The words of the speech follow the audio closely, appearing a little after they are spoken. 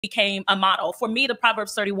became a model. For me, the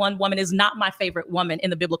Proverbs 31 woman is not my favorite woman in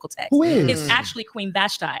the biblical text. Who is? It's actually Queen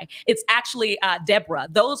Vashti. It's actually Deborah.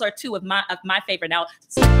 Those are two of my favorite. Now,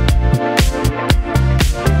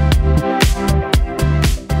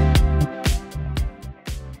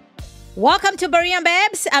 welcome to Berean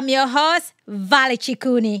Babes. I'm your host, Vale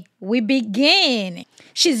Chikuni. We begin.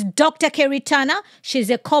 She's Dr. Karri Turner. She's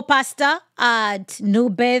a co-pastor at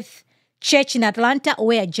Newbirth Church in Atlanta,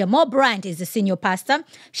 where Jamal Bryant is the senior pastor.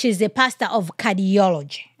 She's the pastor of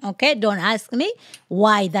cardiology. Okay, don't ask me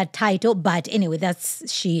why that title, but anyway,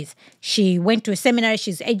 that's she is. She went to a seminary,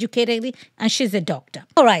 she's educated, and she's a doctor.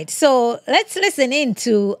 All right, so let's listen in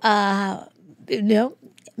to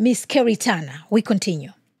Miss Karri Turner. We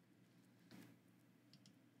continue.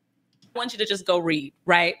 I want you to just go read,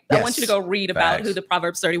 right? Yes. I want you to go read about who the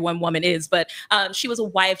Proverbs 31 woman is. But she was a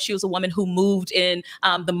wife. She was a woman who moved in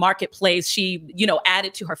the marketplace. She,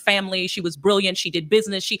 added to her family. She was brilliant. She did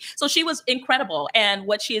business. So she was incredible. And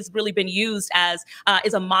what she has really been used as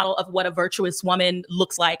is a model of what a virtuous woman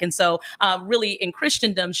looks like. And so really in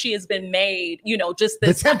Christendom, she has been made, just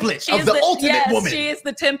this. The template of the ultimate woman. She is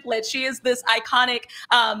the template. She is this iconic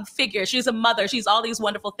figure. She's a mother. She's all these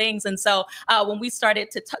wonderful things. And so when we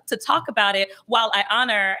started to talk about it, while I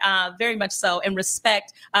honor very much so and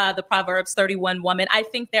respect the Proverbs 31 woman, I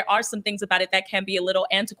think there are some things about it that can be a little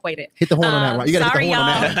antiquated. Hit the horn on that, right? You gotta hit the horn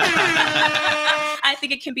on that. I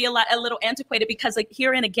think it can be a little antiquated because, like,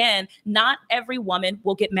 here and again, not every woman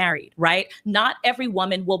will get married, right? Not every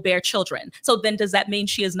woman will bear children. So then does that mean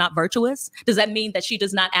she is not virtuous? Does that mean that she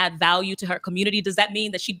does not add value to her community? Does that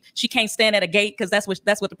mean that she can't stand at a gate? Because that's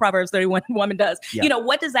what the Proverbs 31 woman does. Yeah.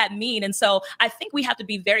 What does that mean? And so I think we have to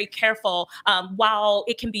be very careful while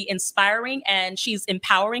it can be inspiring and she's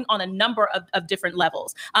empowering on a number of different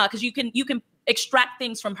levels. Because you can extract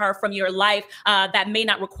things from her, from your life that may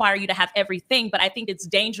not require you to have everything. But I think it's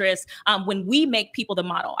dangerous when we make people the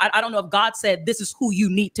model. I don't know if God said this is who you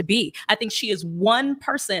need to be. I think she is one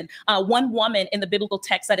person, one woman in the biblical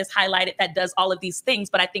text that is highlighted that does all of these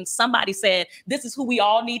things. But I think somebody said this is who we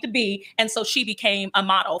all need to be. And so she became a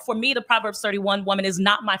model. For me, the Proverbs 31 woman is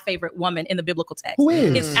not my favorite woman in the biblical text. Who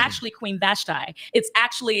is? It's actually Queen Vashti. It's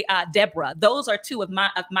actually Deborah. Those are two of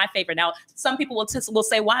my favorite. Now, some people will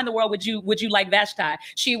say, why in the world would you like Vashti?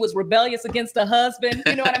 She was rebellious against her husband.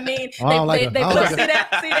 You know what I mean? See that?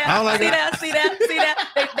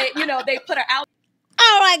 They put her out.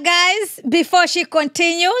 All right, guys, before she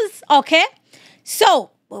continues, okay?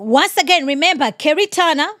 So, once again, remember, Karri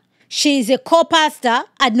Turner, she's a co-pastor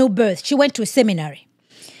at Newbirth. She went to seminary.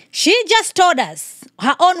 She just told us,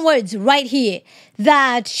 her own words right here,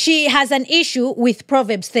 that she has an issue with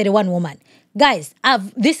Proverbs 31 woman. Guys,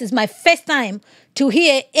 this is my first time to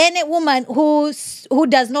hear any woman who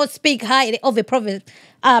does not speak highly of a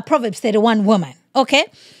Proverbs 31 woman. Okay?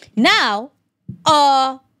 Now,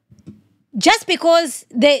 just because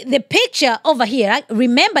the picture over here, right?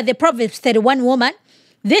 Remember the Proverbs 31 woman,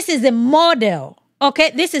 this is a model.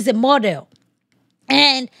 Okay? This is a model.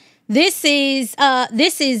 And this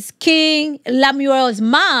is King Lemuel's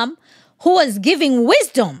mom who was giving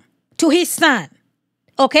wisdom to his son.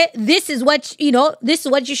 Okay, this is what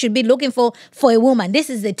you should be looking for a woman. This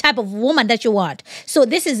is the type of woman that you want. So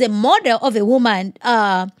this is a model of a woman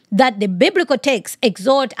that the biblical text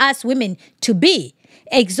exhort us women to be,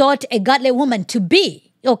 exhort a godly woman to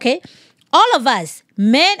be. Okay, all of us,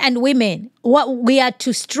 men and women, what we are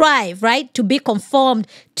to strive, right, to be conformed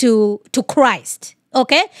to Christ.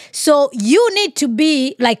 Okay, so you need to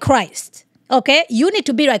be like Christ. Okay, you need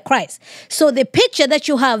to be like Christ. So the picture that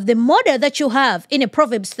you have, the model that you have in a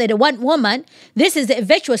Proverbs 31 woman, this is a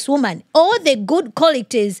virtuous woman. All the good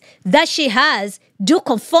qualities that she has do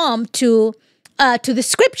conform to the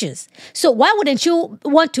scriptures. So why wouldn't you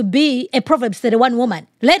want to be a Proverbs 31 woman,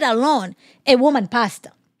 let alone a woman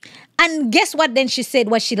pastor? And guess what then she said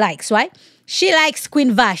what she likes, right? She likes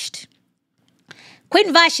Queen Vashti.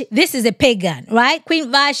 Queen Vashti, this is a pagan, right?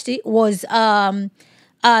 Queen Vashti was...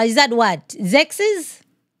 is that what? Xerxes?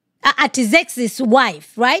 Artaxerxes'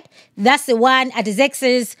 wife, right? That's the one.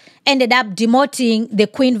 Artaxerxes ended up demoting the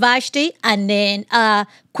Queen Vashti, and then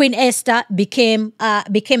Queen Esther became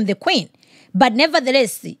the queen. But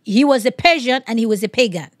nevertheless, he was a Persian and he was a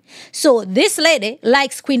pagan. So this lady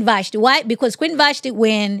likes Queen Vashti. Why? Because Queen Vashti,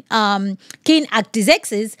 when King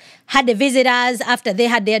Artaxerxes had the visitors after they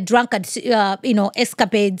had their drunken,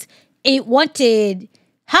 escapades, it wanted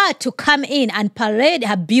her to come in and parade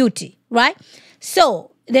her beauty, right?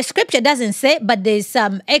 So the scripture doesn't say, but there's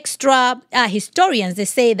some extra historians that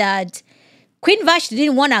say that Queen Vashti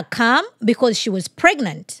didn't want to come because she was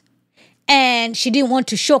pregnant. And she didn't want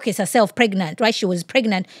to showcase herself pregnant, right? She was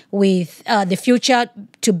pregnant with the future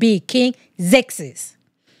to be king, Xerxes.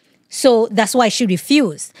 So that's why she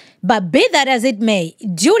refused. But be that as it may,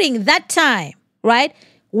 during that time, right,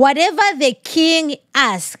 whatever the king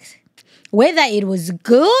asked, whether it was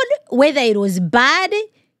good, whether it was bad,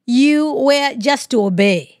 you were just to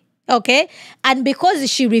obey, okay? And because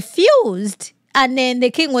she refused, and then the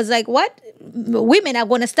king was like, what? Women are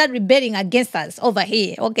going to start rebelling against us over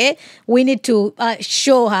here, okay? We need to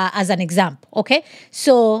show her as an example, okay?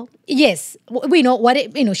 So, yes, we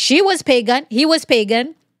know she was pagan, he was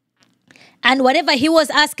pagan, and whatever he was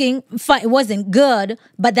asking, it wasn't good,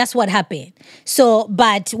 but that's what happened. So,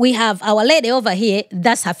 but we have our lady over here,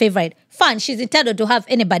 that's her favorite. Fine, she's entitled to have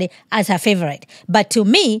anybody as her favorite. But to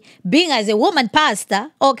me, being as a woman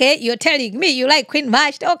pastor, okay, you're telling me you like Queen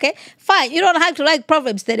Vashti, okay, fine. You don't have to like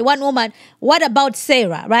Proverbs 31 woman. What about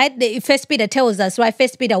Sarah, right? First Peter tells us, right?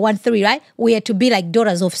 First Peter 1:3, right? We are to be like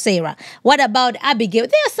daughters of Sarah. What about Abigail?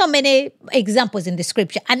 There are so many examples in the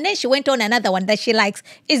scripture. And then she went on another one that she likes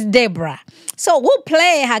is Deborah. So we'll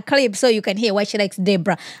play her clip so you can hear why she likes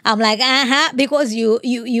Deborah. I'm like, because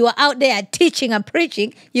you are out there teaching and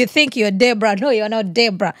preaching, you think you're Deborah. No, you're not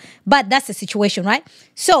Deborah. But that's the situation, right?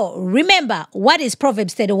 So remember, what is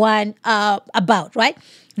Proverbs 31 about, right?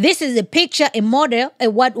 This is a picture, a model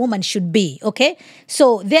of what woman should be, okay?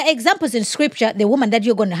 So there are examples in scripture, the woman that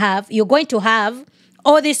you're going to have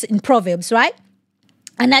all this in Proverbs, right?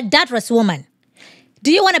 An adulterous woman.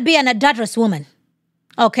 Do you want to be an adulterous woman?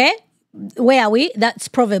 Okay? Where are we? That's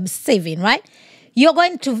Proverbs 7, right? You're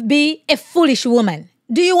going to be a foolish woman.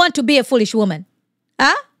 Do you want to be a foolish woman?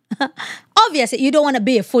 Huh? Obviously, you don't want to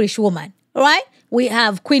be a foolish woman, right? We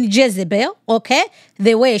have Queen Jezebel, okay?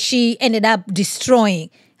 The way she ended up destroying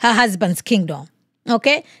her husband's kingdom,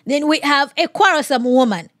 okay? Then we have a quarrelsome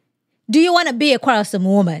woman. Do you want to be a quarrelsome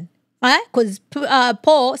woman, right? Because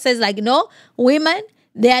Paul says like, no, women,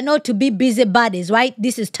 they are not to be busybodies, right?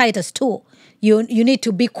 This is Titus 2. You need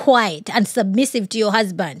to be quiet and submissive to your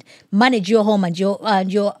husband. Manage your home and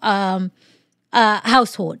your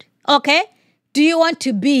household, okay? Do you want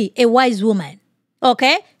to be a wise woman?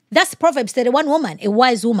 Okay? That's Proverbs 31 woman, a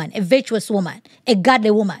wise woman, a virtuous woman, a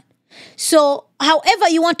godly woman. So, however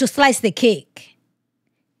you want to slice the cake,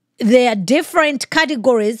 there are different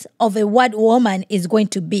categories of what woman is going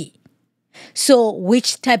to be. So,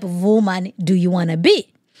 which type of woman do you want to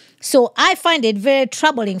be? So, I find it very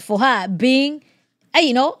troubling for her being,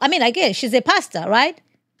 she's a pastor, right?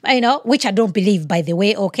 Which I don't believe, by the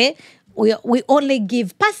way, okay? We only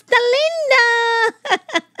give Pastor Linda.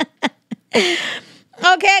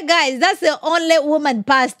 Okay, guys, that's the only woman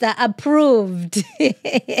pastor approved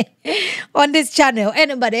on this channel.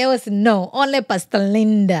 Anybody else? No, only Pastor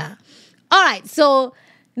Linda. All right, so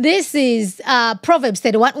this is Proverbs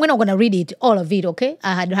 31. We're not going to read it, all of it, okay?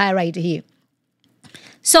 I had highlighted here.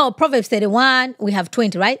 So Proverbs 31, we have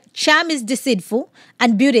 20, right? Charm is deceitful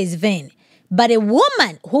and beauty is vain. But a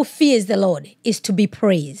woman who fears the Lord is to be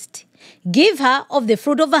praised. Give her of the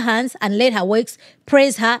fruit of her hands and let her works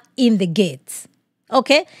praise her in the gates.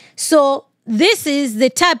 Okay? So this is the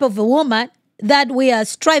type of a woman that we are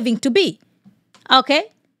striving to be. Okay?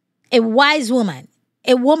 A wise woman.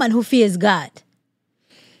 A woman who fears God.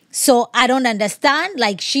 So I don't understand.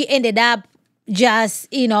 Like she ended up just,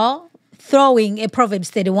 throwing a Proverbs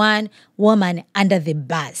 31 woman under the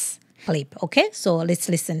bus clip. Okay? So let's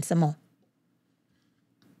listen some more.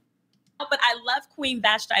 But I love Queen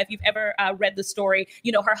Vashti. If you've ever read the story,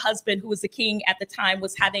 her husband, who was the king at the time,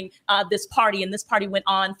 was having this party, and this party went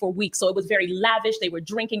on for weeks. So it was very lavish. They were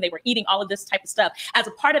drinking, they were eating, all of this type of stuff. As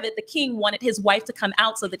a part of it, the king wanted his wife to come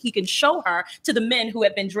out so that he can show her to the men who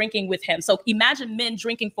had been drinking with him. So imagine men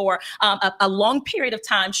drinking for a long period of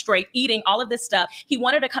time straight, eating all of this stuff. He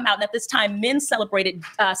wanted to come out, and at this time, men celebrated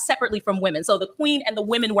separately from women. So the queen and the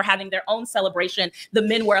women were having their own celebration. The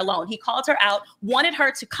men were alone. He called her out, wanted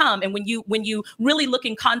her to come, and when you really look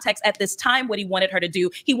in context at this time, what he wanted her to do,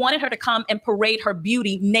 he wanted her to come and parade her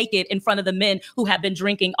beauty naked in front of the men who had been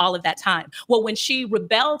drinking all of that time. Well, when she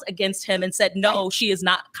rebelled against him and said, no, she is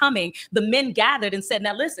not coming, the men gathered and said,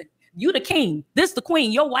 now listen, you the king, this the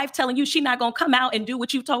queen, your wife telling you she not going to come out and do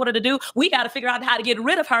what you told her to do. We got to figure out how to get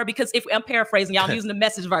rid of her, because if I'm paraphrasing, y'all, I'm using the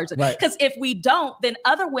Message version. Because if we don't, then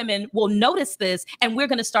other women will notice this and we're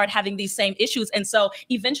going to start having these same issues. And so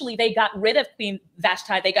eventually they got rid of Queen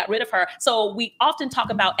Vashti. They got rid of her. So we often talk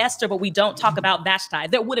about Esther, but we don't talk about Vashti.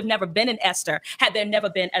 There would have never been an Esther had there never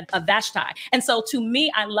been a Vashti. And so to me,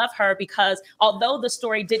 I love her because although the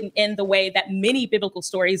story didn't end the way that many biblical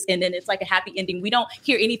stories end, and it's like a happy ending, we don't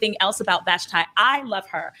hear anything else about Vashti. I love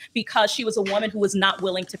her because she was a woman who was not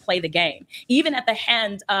willing to play the game, even at the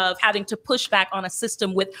hand of having to push back on a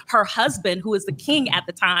system with her husband, who was the king at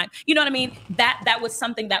the time. You know what I mean? That was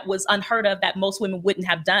something that was unheard of, that most women wouldn't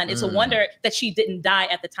have done. It's a wonder that she didn't die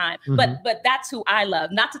at the time. But that's who I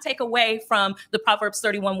love. Not to take away from the Proverbs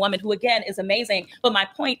 31 woman, who again is amazing. But my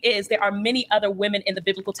point is, there are many other women in the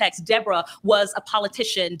biblical text. Deborah was a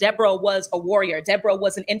politician. Deborah was a warrior. Deborah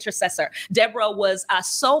was an intercessor. Deborah was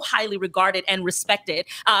so highly regarded and respected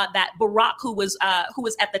that Barak, who was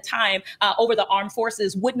at the time over the armed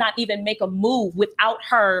forces, would not even make a move without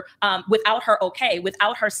her okay,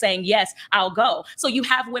 without her saying, yes, I'll go. So you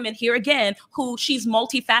have women here again who she's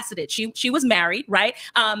multifaceted. She was married, right?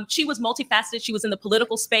 She was multifaceted. She was in the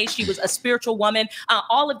political space. She was a spiritual woman,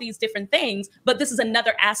 all of these different things. But this is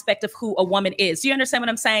another aspect of who a woman is. Do you understand what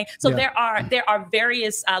I'm saying? So there are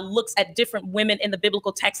various looks at different women in the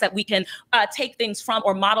biblical text that we can take things from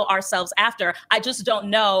or model ourselves after. I just don't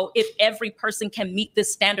know if every person can meet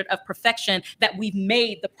this standard of perfection that we've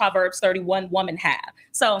made the Proverbs 31 woman have.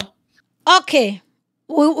 So, okay,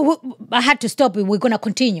 I had to stop it. We're going to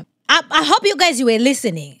continue. I hope you guys were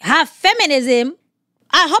listening. Her feminism,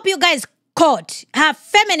 I hope you guys caught her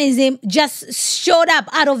feminism just showed up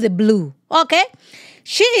out of the blue. Okay?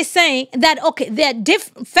 She is saying that, okay, they're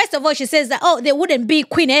first of all, she says that, oh, there wouldn't be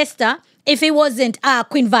Queen Esther if it wasn't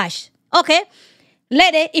Queen Vash. Okay?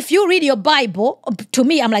 Lady, if you read your Bible, to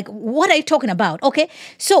me, I'm like, what are you talking about? Okay?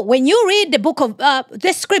 So when you read the book of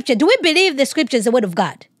the scripture, do we believe the scripture is the word of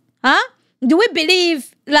God? Huh? Do we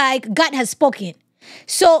believe like God has spoken?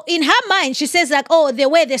 So in her mind, she says like, oh, the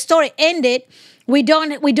way the story ended, we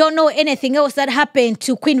don't know anything else that happened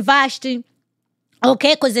to Queen Vashti.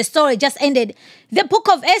 Okay, because the story just ended. The book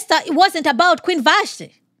of Esther, it wasn't about Queen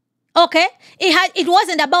Vashti. Okay, it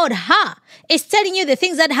wasn't about her. It's telling you the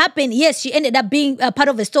things that happened. Yes, she ended up being a part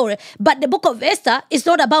of the story, but the book of Esther is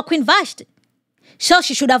not about Queen Vashti. So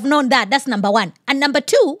she should have known that. That's number one. And number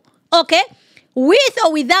two, okay, with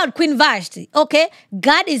or without Queen Vashti, okay,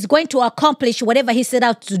 God is going to accomplish whatever he set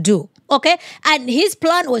out to do. Okay, and his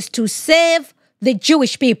plan was to save the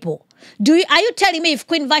Jewish people. Are you telling me if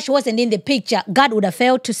Queen Vashti wasn't in the picture, God would have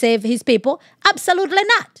failed to save his people? Absolutely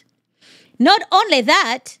not. Not only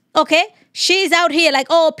that, okay, she's out here like,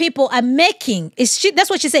 oh, people are making, that's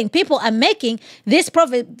what she's saying, people are making this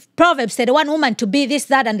Proverbs 31 woman to be this,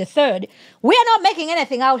 that, and the third. We are not making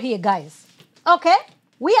anything out here, guys. Okay?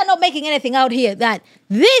 We are not making anything out here that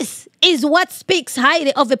this is what speaks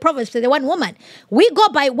highly of the Proverbs 31 woman. We go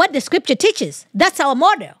by what the scripture teaches. That's our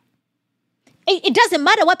model. It doesn't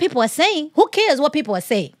matter what people are saying. Who cares what people are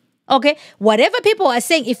saying? Okay? Whatever people are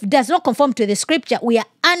saying, if it does not conform to the scripture, we are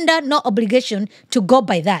under no obligation to go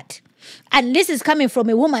by that. And this is coming from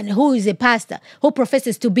a woman who is a pastor, who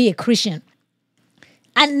professes to be a Christian.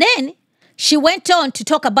 And then she went on to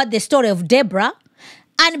talk about the story of Deborah.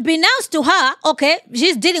 And beknownst to her, okay,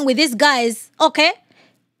 she's dealing with these guys, okay?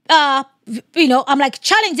 I'm like,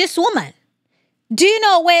 challenge this woman. Do you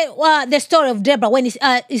know where the story of Deborah, when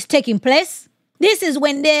is taking place? This is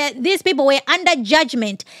when these people were under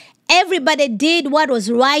judgment. Everybody did what was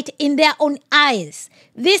right in their own eyes.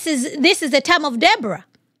 This is the time of Deborah.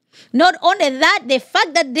 Not only that, the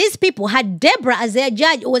fact that these people had Deborah as their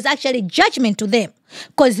judge was actually judgment to them.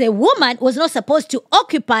 Because the woman was not supposed to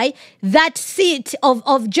occupy that seat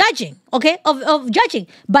of judging, okay, of judging.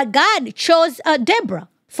 But God chose Deborah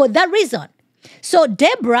for that reason. So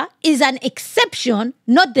Deborah is an exception,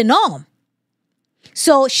 not the norm.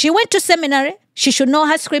 So she went to seminary. She should know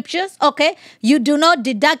her scriptures, okay? You do not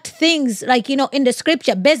deduct things like, in the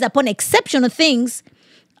scripture based upon exceptional things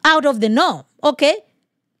out of the norm, okay?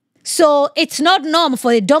 So it's not normal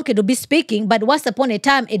for a donkey to be speaking, but once upon a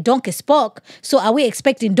time, a donkey spoke. So are we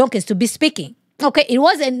expecting donkeys to be speaking? Okay, it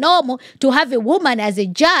wasn't normal to have a woman as a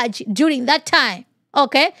judge during that time.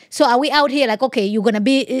 Okay, so are we out here like, okay, you're going to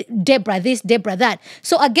be Deborah this, Deborah that.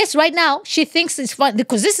 So I guess right now she thinks it's fun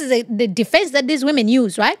because this is the defense that these women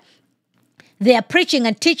use, right? They are preaching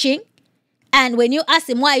and teaching. And when you ask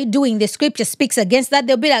them, why are you doing, the scripture speaks against that,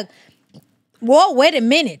 they'll be like, whoa, wait a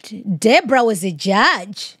minute. Deborah was a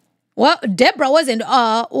judge. Well, Deborah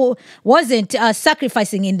wasn't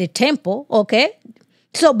sacrificing in the temple, okay?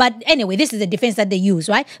 So, but anyway, this is the defense that they use,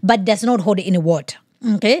 right? But does not hold it in the water,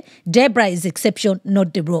 okay? Deborah is exception,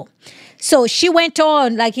 not the rule. So she went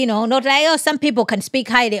on, like, not like, oh, some people can speak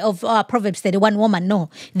highly of Proverbs 31 woman. No,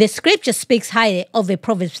 the scripture speaks highly of a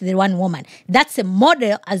Proverbs 31 woman. That's a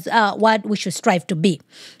model as what we should strive to be.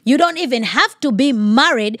 You don't even have to be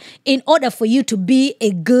married in order for you to be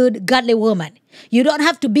a good, godly woman. You don't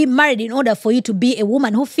have to be married in order for you to be a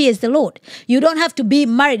woman who fears the Lord. You don't have to be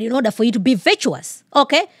married in order for you to be virtuous,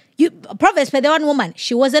 okay? Proverbs 31 woman,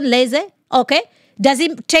 she wasn't lazy, okay? Does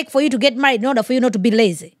it take for you to get married in order for you not to be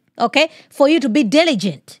lazy, okay? For you to be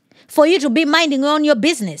diligent, for you to be minding on your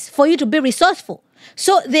business, for you to be resourceful.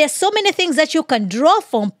 So there are so many things that you can draw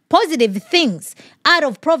from, positive things out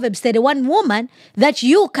of Proverbs 31 woman, that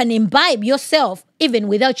you can imbibe yourself even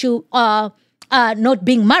without you not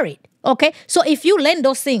being married. Okay, so if you learn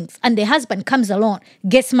those things and the husband comes along,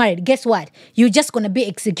 gets married, guess what? You're just going to be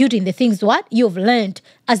executing the things what you've learned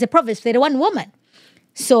as a Proverbs 31 woman.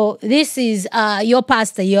 So this is your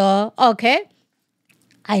pastor, okay?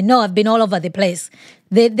 I know I've been all over the place.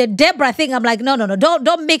 The Deborah thing, I'm like, no,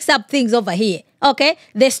 don't mix up things over here, okay?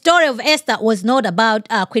 The story of Esther was not about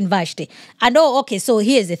Queen Vashti. I know, okay, so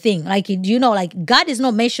here's the thing. Like, God is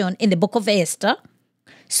not mentioned in the book of Esther.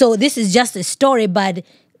 So this is just a story, but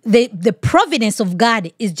the providence of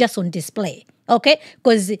God is just on display, okay?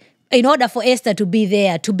 Because in order for Esther to be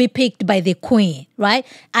there, to be picked by the queen, right?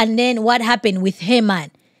 And then what happened with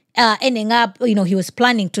Haman? Ending up, he was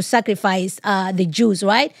planning to sacrifice the Jews,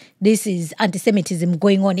 right? This is anti-Semitism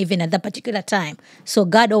going on even at that particular time. So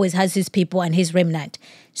God always has his people and his remnant.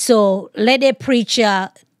 So lady preacher,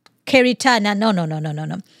 Karri Turner,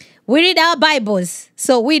 no. We read our Bibles,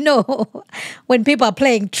 so we know when people are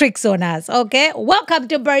playing tricks on us, okay? Welcome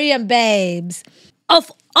to Berean Babes. Of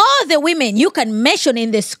all the women you can mention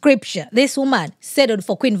in the scripture, this woman settled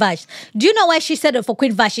for Queen Vashti. Do you know why she settled for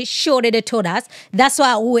Queen Vashti? She already told us. That's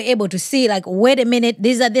why we were able to see, like, wait a minute,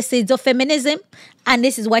 these are the seeds of feminism. And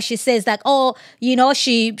this is why she says, like,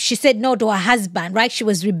 she said no to her husband, right? She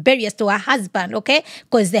was rebellious to her husband, okay?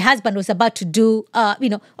 Because the husband was about to do,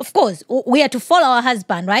 of course, we are to follow our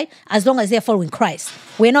husband, right? As long as they're following Christ.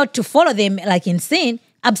 We're not to follow them, like, in sin.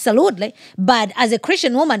 Absolutely. But as a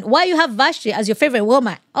Christian woman, why you have Vashti as your favorite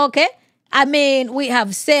woman? Okay? I mean, we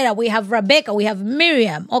have Sarah, we have Rebecca, we have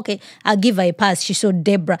Miriam. Okay, I'll give her a pass. She saw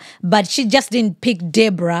Deborah. But she just didn't pick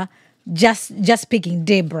Deborah, just picking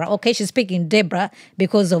Deborah. Okay, she's picking Deborah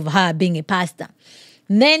because of her being a pastor.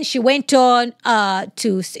 And then she went on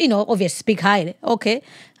to, obviously speak highly. Okay?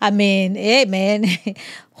 I mean, hey, man,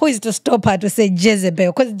 who is to stop her to say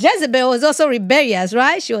Jezebel? Because Jezebel was also rebellious,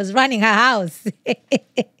 right? She was running her house.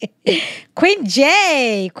 Queen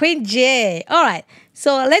J. All right.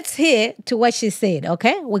 So let's hear to what she said,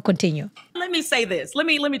 okay? We continue. Let me say this. Let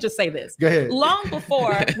me just say this. Go ahead. Long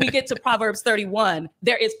before we get to Proverbs 31,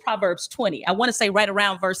 there is Proverbs 20. I want to say right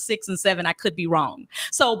around verse 6 and 7. I could be wrong.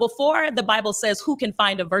 So before the Bible says who can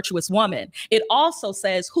find a virtuous woman, it also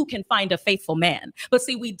says who can find a faithful man. But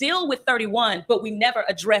see, we deal with 31, but we never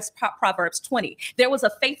address Proverbs 20. There was a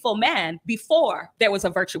faithful man before there was a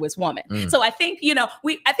virtuous woman. So I think,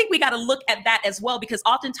 we got to look at that as well, because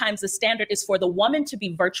oftentimes the standard is for the woman to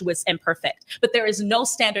be virtuous and perfect, but there is no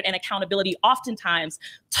standard and accountability oftentimes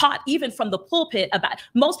taught even from the pulpit about.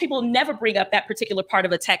 Most people never bring up that particular part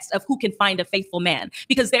of a text of who can find a faithful man,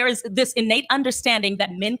 because there is this innate understanding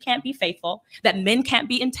that men can't be faithful, that men can't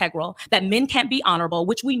be integral, that men can't be honorable,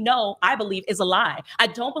 which we know, I believe, is a lie. I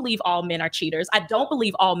don't believe all men are cheaters. I don't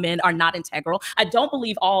believe all men are not integral. I don't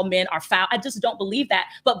believe all men are foul. I just don't believe that.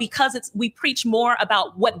 But because we preach more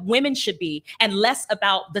about what women should be and less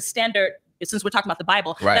about the standard, since we're talking about the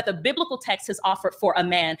Bible, right, that the biblical text has offered for a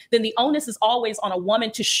man, then the onus is always on a woman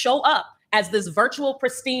to show up as this virtual,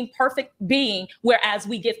 pristine, perfect being, whereas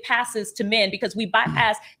we give passes to men because we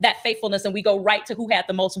bypass that faithfulness and we go right to who had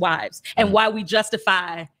the most wives and why we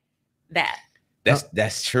justify that.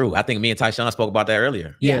 That's true. I think me and Tyshawn spoke about that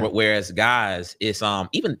earlier. Yeah. Whereas guys, it's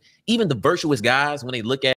even the virtuous guys, when they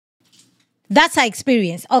look at. That's our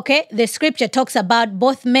experience, okay? The scripture talks about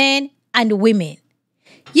both men and women.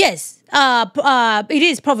 Yes, it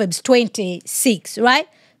is Proverbs 26, right?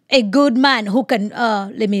 A good man who can,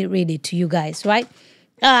 let me read it to you guys, right?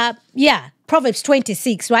 Proverbs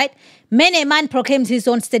 26, right? Many a man proclaims his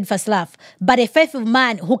own steadfast love, but a faithful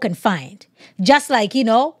man who can find. Just like,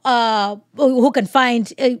 who can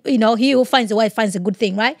find, he who finds a wife finds a good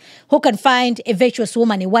thing, right? Who can find a virtuous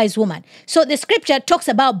woman, a wise woman. So the scripture talks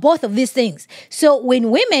about both of these things. So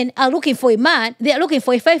when women are looking for a man, they are looking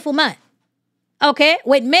for a faithful man. Okay,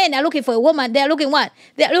 when men are looking for a woman, they're looking what?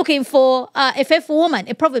 They're looking for a faithful woman,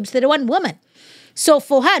 a Proverbs 31 woman. So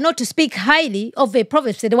for her not to speak highly of a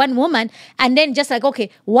Proverbs 31 woman, and then just like, okay,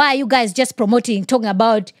 why are you guys just talking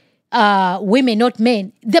about women, not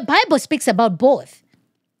men? The Bible speaks about both.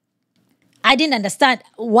 I didn't understand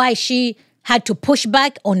why she had to push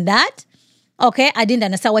back on that. Okay, I didn't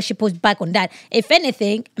understand why she pushed back on that. If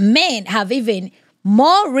anything, men have even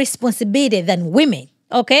more responsibility than women.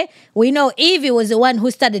 Okay, we know Eve was the one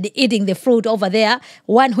who started eating the fruit over there,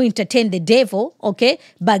 one who entertained the devil, okay?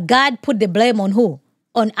 But God put the blame on who?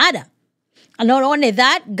 On Adam. And not only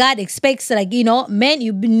that, God expects, like, you know, men,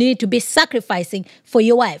 you need to be sacrificing for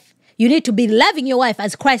your wife. You need to be loving your wife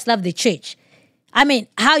as Christ loved the church. I mean,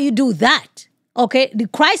 how you do that? Okay,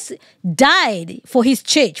 Christ died for his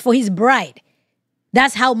church, for his bride.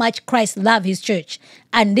 That's how much Christ loved his church.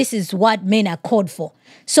 And this is what men are called for.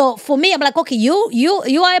 So for me, I'm like, okay,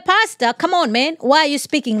 you are a pastor. Come on, man. Why are you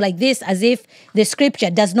speaking like this as if the scripture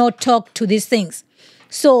does not talk to these things?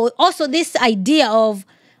 So also this idea of,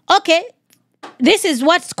 okay, this is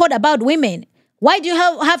what's called about women. Why do you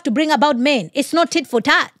have to bring about men? It's not tit for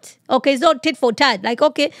tat. Okay, it's not tit for tat. Like,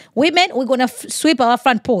 okay, women, we're going to sweep our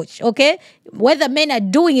front porch. Okay, whether men are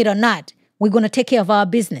doing it or not, we're going to take care of our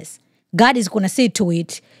business. God is going to see to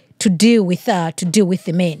it to deal with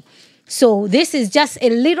the men. So this is just a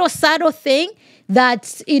little subtle thing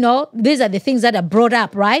that, you know, these are the things that are brought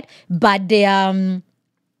up, right? But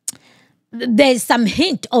there's some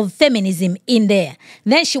hint of feminism in there.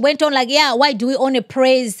 Then she went on like, yeah, why do we only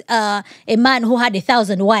praise a man who had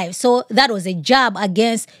 1,000 wives? So that was a jab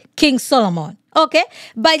against King Solomon. Okay,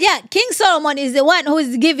 but yeah, King Solomon is the one who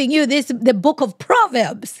is giving you the book of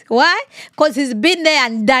Proverbs. Why? Because he's been there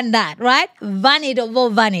and done that, right? Vanity of all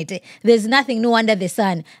vanity. There's nothing new under the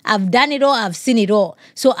sun. I've done it all. I've seen it all.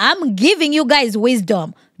 So I'm giving you guys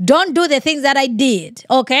wisdom. Don't do the things that I did,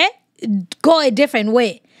 okay? Go a different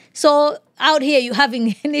way. So out here, you're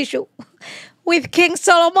having an issue with King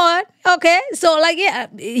Solomon, okay? So like, yeah,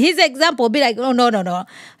 his example be like, oh, no.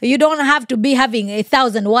 You don't have to be having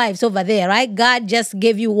 1,000 wives over there, right? God just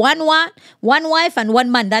gave you one wife and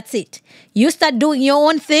one man, that's it. You start doing your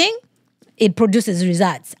own thing, it produces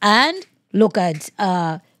results. And look at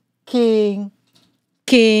King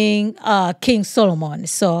Solomon.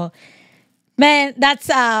 So, man,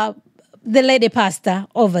 that's the lady pastor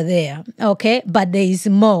over there, okay? But there is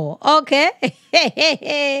more, okay?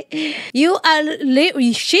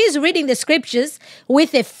 She's reading the scriptures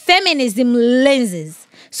with a feminism lenses.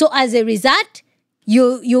 So as a result,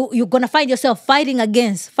 you're going to find yourself fighting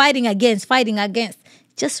against.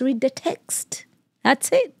 Just read the text.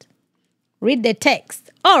 That's it. Read the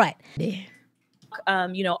text. All right.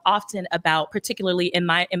 Often about, particularly in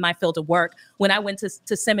my field of work, when I went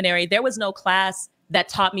to seminary, there was no class that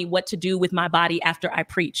taught me what to do with my body after I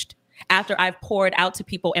preached, after I've poured out to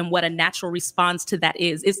people, and what a natural response to that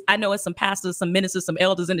is. I know it's some pastors, some ministers, some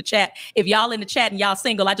elders in the chat. If y'all in the chat and y'all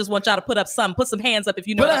single, I just want y'all to put some hands up if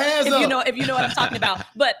you know what I'm talking about.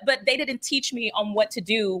 But they didn't teach me on what to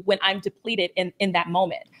do when I'm depleted in that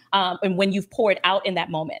moment. And when you've poured out in that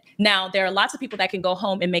moment. Now, there are lots of people that can go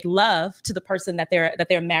home and make love to the person that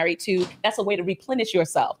they're married to. That's a way to replenish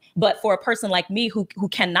yourself. But for a person like me who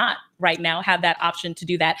cannot right now have that option to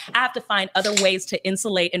do that, I have to find other ways to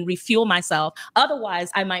insulate and refuel myself. Otherwise,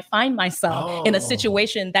 I might find myself in a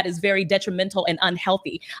situation that is very detrimental and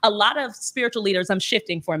unhealthy. A lot of spiritual leaders, I'm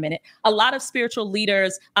shifting for a minute, a lot of spiritual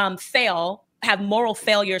leaders have moral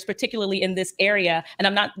failures, particularly in this area. And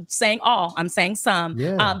I'm not saying all, I'm saying some,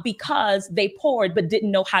 because they poured but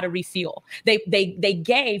didn't know how to refuel. They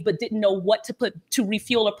gave but didn't know what to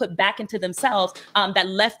refuel or put back into themselves, that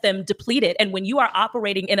left them depleted. And when you are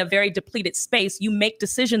operating in a very depleted space, you make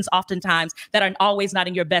decisions oftentimes that are always not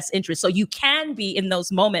in your best interest. So you can be in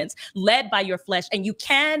those moments led by your flesh, and you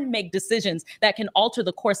can make decisions that can alter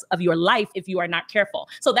the course of your life if you are not careful.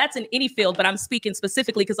 So that's in any field, but I'm speaking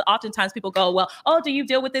specifically because oftentimes people go, well, do you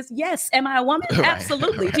deal with this? Yes. Am I a woman?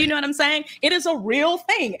 Absolutely. Right. Do you know what I'm saying? It is a real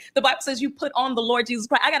thing. The Bible says you put on the Lord Jesus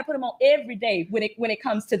Christ. I got to put him on every day when it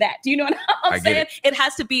comes to that. Do you know what I'm saying? It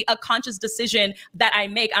has to be a conscious decision that I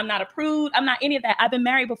make. I'm not a prude. I'm not any of that. I've been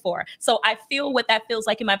married before. So I feel what that feels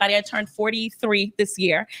like in my body. I turned 43 this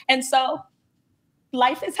year. And so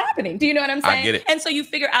life is happening. Do you know what I'm saying? I get it. And so you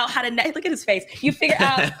figure out how to look at his face. You figure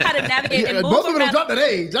out how to navigate and move both of them around. Dropped that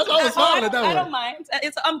age. That's all I was smiling at that one. I don't mind.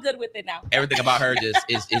 I'm good with it now. Everything about her just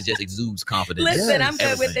exudes confidence. Listen, I'm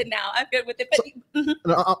good with it now. I'm good with it. But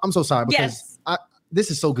no, I'm so sorry because this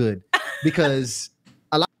is so good because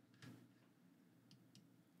a lot.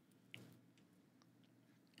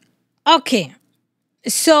 Okay,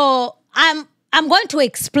 so I'm going to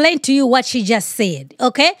explain to you what she just said.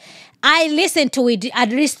 Okay. I listened to it at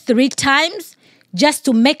least 3 times just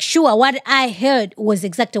to make sure what I heard was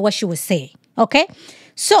exactly what she was saying, okay?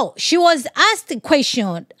 So she was asked the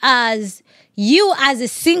question as a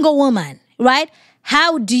single woman, right?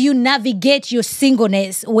 How do you navigate your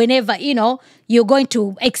singleness whenever, you're going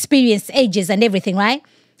to experience ages and everything, right?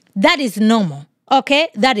 That is normal, okay?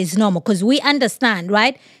 That is normal because we understand,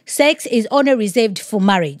 right? Sex is only reserved for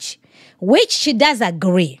marriage, which she does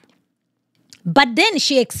agree. But then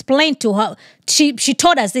she explained to her, she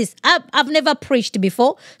told us this, I've never preached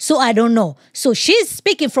before, so I don't know. So she's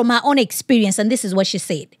speaking from her own experience, and this is what she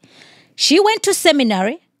said. She went to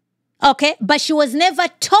seminary, okay, but she was never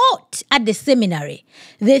taught at the seminary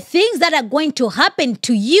the things that are going to happen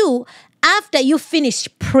to you after you finish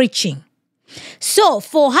preaching. So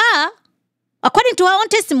for her, according to her own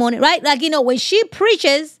testimony, right, like, when she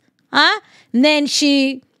preaches, then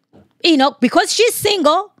she, because she's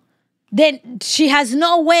single, then she has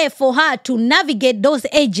no way for her to navigate those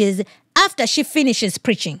edges after she finishes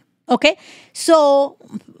preaching, okay? So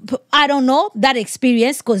I don't know that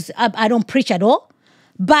experience because I don't preach at all.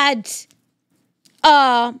 But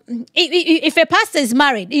if a pastor is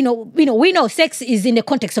married, we know sex is in the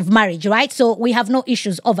context of marriage, right? So we have no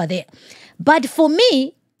issues over there. But for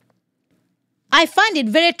me, I find it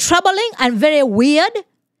very troubling and very weird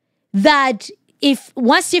that if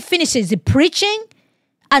once she finishes the preaching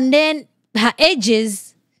and then her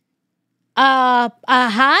edges are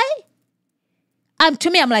high, to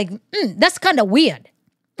me, I'm like, that's kind of weird.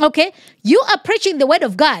 Okay, you are preaching the word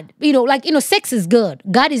of God. Sex is good.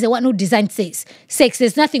 God is the one who designed sex.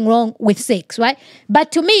 There's nothing wrong with sex, right?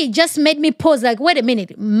 But to me, it just made me pause like, wait a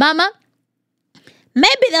minute, mama,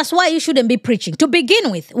 maybe that's why you shouldn't be preaching. To begin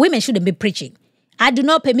with, women shouldn't be preaching. I do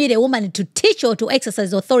not permit a woman to teach or to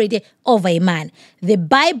exercise authority over a man. The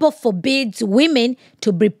Bible forbids women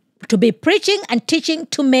to be preaching and teaching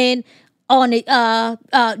to men on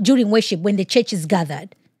during worship when the church is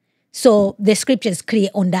gathered. So the scripture is clear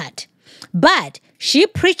on that. But she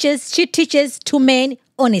teaches to men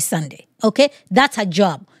on a Sunday, okay? That's her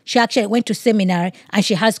job. She actually went to seminary and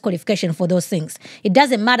she has qualification for those things. It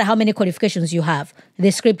doesn't matter how many qualifications you have.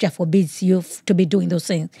 The scripture forbids you to be doing those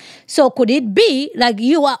things. So could it be like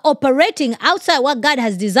you are operating outside what God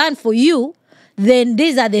has designed for you? Then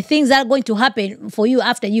these are the things that are going to happen for you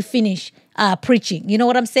after you finish preaching. You know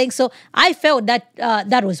what I'm saying? So I felt that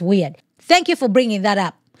that was weird. Thank you for bringing that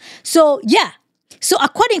up. So, yeah. So,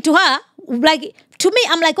 according to her, like, to me,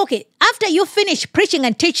 I'm like, okay, after you finish preaching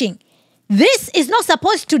and teaching, this is not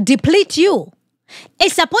supposed to deplete you.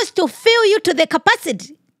 It's supposed to fill you to the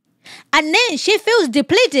capacity. And then she feels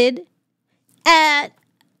depleted. And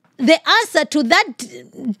the answer to that,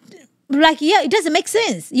 like, yeah, it doesn't make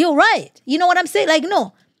sense. You're right. You know what I'm saying? Like,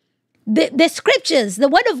 no. The scriptures, the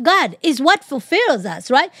word of God is what fulfills us,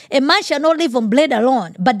 right? A man shall not live on bread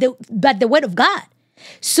alone, but the word of God.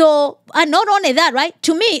 So, and not only that, right?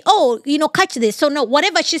 To me, catch this. So, no,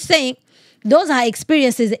 whatever she's saying, those are her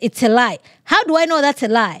experiences. It's a lie. How do I know that's a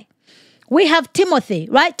lie? We have Timothy,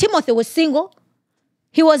 right? Timothy was single.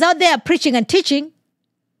 He was out there preaching and teaching.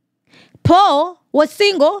 Paul was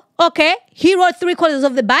single. Okay. He wrote 3/4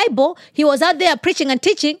 of the Bible. He was out there preaching and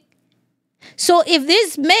teaching. So, if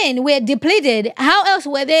these men were depleted, how else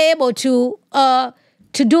were they able to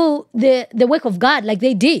do the work of God like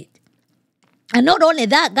they did? And not only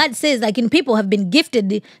that, God says, like, people have been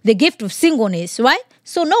gifted the gift of singleness, right?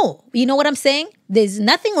 So no, you know what I'm saying? There's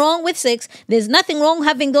nothing wrong with sex. There's nothing wrong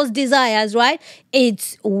having those desires, right?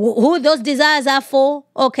 It's who those desires are for,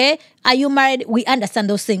 okay? Are you married? We understand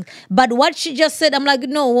those things. But what she just said, I'm like,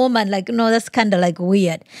 no, woman, like, no, that's kind of like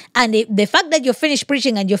weird. And the fact that you're finished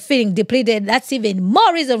preaching and you're feeling depleted, that's even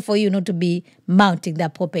more reason for you not to be mounting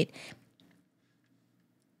that pulpit.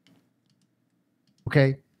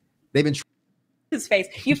 Okay. They've been his face.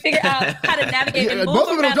 You figure out how to navigate and move both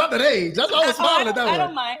of them around. dropped an age. That's why I was smiling at that one. I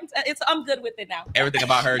don't mind. I'm good with it now. Everything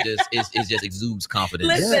about her just exudes confidence.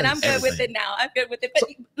 Listen, Yes. I'm good with it now. I'm good with it.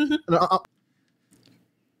 But,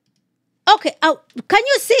 Okay, can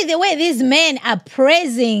you see the way these men are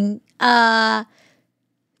praising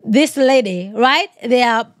this lady, right? They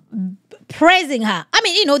are praising her. I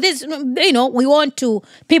mean, we want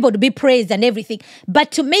people to be praised and everything.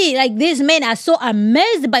 But to me, like, these men are so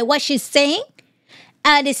amazed by what she's saying.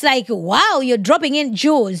 And it's like, wow, you're dropping in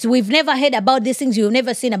jewels. We've never heard about these things. You've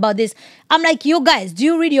never seen about this. I'm like, you guys, do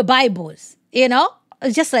you read your Bibles?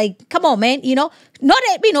 It's just like, come on, man.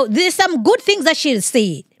 There's some good things that she'll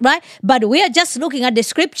say, right? But we are just looking at the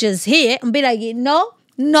scriptures here and be like, no.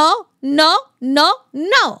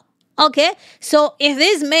 Okay? So if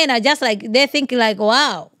these men are just like, they're thinking like,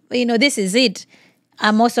 wow, this is it.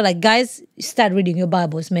 I'm also like, guys, start reading your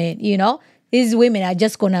Bibles, man. These women are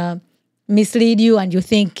just going to mislead you and you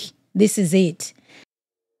think this is it.